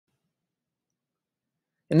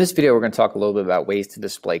In this video, we're going to talk a little bit about ways to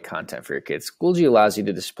display content for your kids. Schoology allows you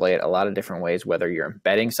to display it a lot of different ways, whether you're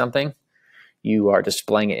embedding something, you are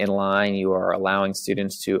displaying it in line, you are allowing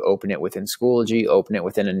students to open it within Schoology, open it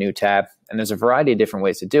within a new tab, and there's a variety of different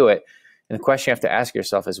ways to do it. And the question you have to ask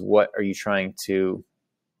yourself is, what are you trying to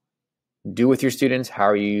do with your students?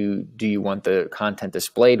 Do you want the content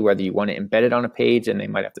displayed, whether you want it embedded on a page and they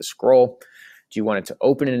might have to scroll? Do you want it to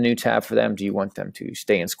open in a new tab for them? Do you want them to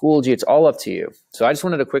stay in Schoology? It's all up to you. So I just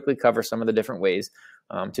wanted to quickly cover some of the different ways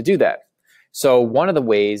to do that. So one of the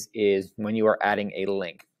ways is when you are adding a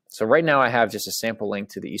link. So right now I have just a sample link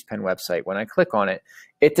to the East Penn website. When I click on it,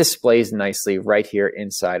 it displays nicely right here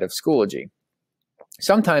inside of Schoology.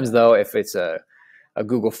 Sometimes though, if it's a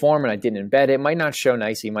Google form and I didn't embed it, it might not show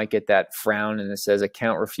nice. You might get that frown and it says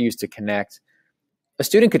account refused to connect. A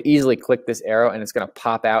student could easily click this arrow and it's going to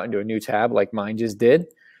pop out into a new tab like mine just did.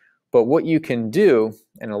 But what you can do,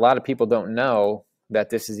 and a lot of people don't know that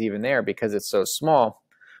this is even there because it's so small,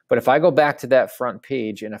 but if I go back to that front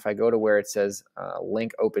page and if I go to where it says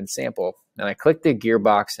link open sample and I click the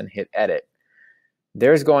gearbox and hit edit,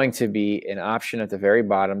 there's going to be an option at the very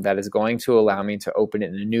bottom that is going to allow me to open it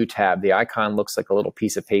in a new tab. The icon looks like a little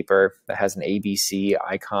piece of paper that has an ABC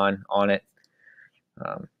icon on it.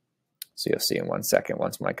 So you'll see in 1 second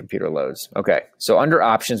once my computer loads. Okay, so under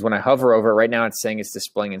options, when I hover over it, right now it's saying it's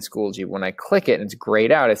displaying in Schoology. When I click it and it's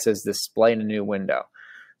grayed out, it says display in a new window.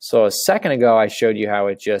 So a second ago, I showed you how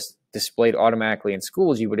it just displayed automatically in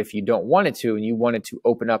Schoology, but if you don't want it to and you want it to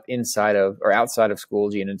open up inside of or outside of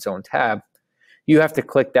Schoology in its own tab, you have to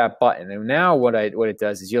click that button. And now what it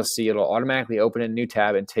does is you'll see it'll automatically open a new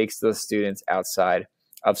tab and takes the students outside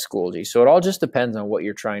of Schoology. So it all just depends on what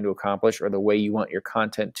you're trying to accomplish or the way you want your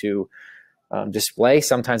content to display.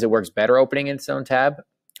 Sometimes it works better opening in its own tab.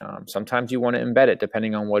 Sometimes you want to embed it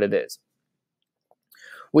depending on what it is.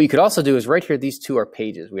 What you could also do is right here, these two are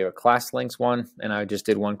pages. We have a class links one, and I just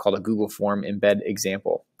did one called a Google form embed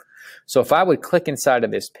example. So if I would click inside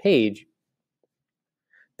of this page,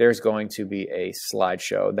 there's going to be a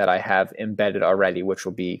slideshow that I have embedded already, which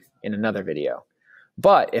will be in another video.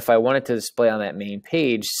 But if I wanted to display on that main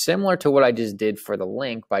page, similar to what I just did for the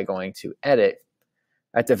link by going to edit,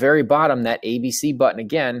 at the very bottom, that ABC button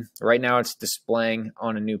again, right now it's displaying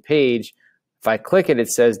on a new page. If I click it, it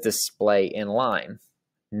says display in line.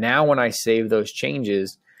 Now when I save those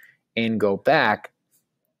changes and go back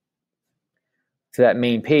to that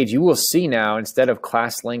main page, you will see now instead of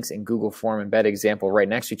class links and Google form embed example right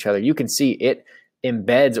next to each other, you can see it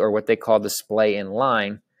embeds, or what they call display in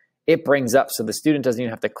line. It brings up so the student doesn't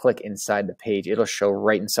even have to click inside the page. It'll show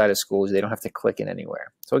right inside of Schoology. They don't have to click in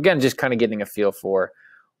anywhere. So again, just kind of getting a feel for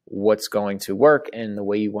what's going to work and the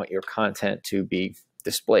way you want your content to be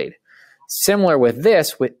displayed. Similar with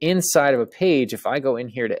this, with inside of a page, if I go in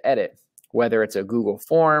here to edit, whether it's a Google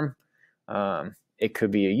form, it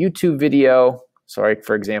could be a YouTube video. Sorry,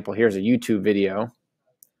 for example, here's a YouTube video.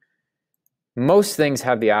 Most things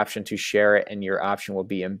have the option to share it, and your option will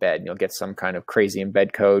be embed. You'll get some kind of crazy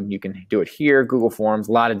embed code. You can do it here, Google Forms,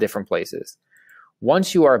 a lot of different places.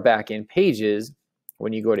 Once you are back in Pages,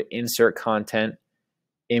 when you go to Insert Content,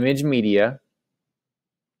 Image Media,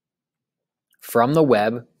 from the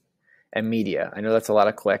web, and Media. I know that's a lot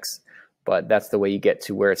of clicks, but that's the way you get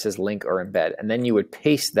to where it says link or embed. And then you would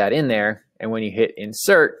paste that in there, and when you hit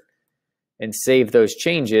Insert and save those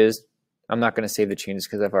changes, I'm not going to save the changes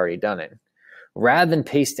because I've already done it. Rather than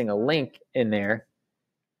pasting a link in there,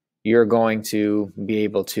 you're going to be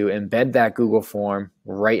able to embed that Google form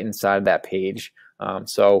right inside of that page.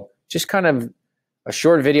 So just kind of a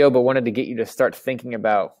short video, but wanted to get you to start thinking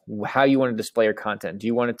about how you want to display your content. Do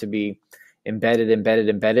you want it to be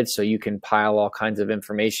embedded, so you can pile all kinds of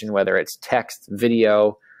information, whether it's text,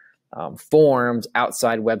 video, forms,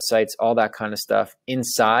 outside websites, all that kind of stuff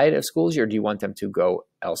inside of Schoology, or do you want them to go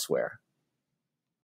elsewhere?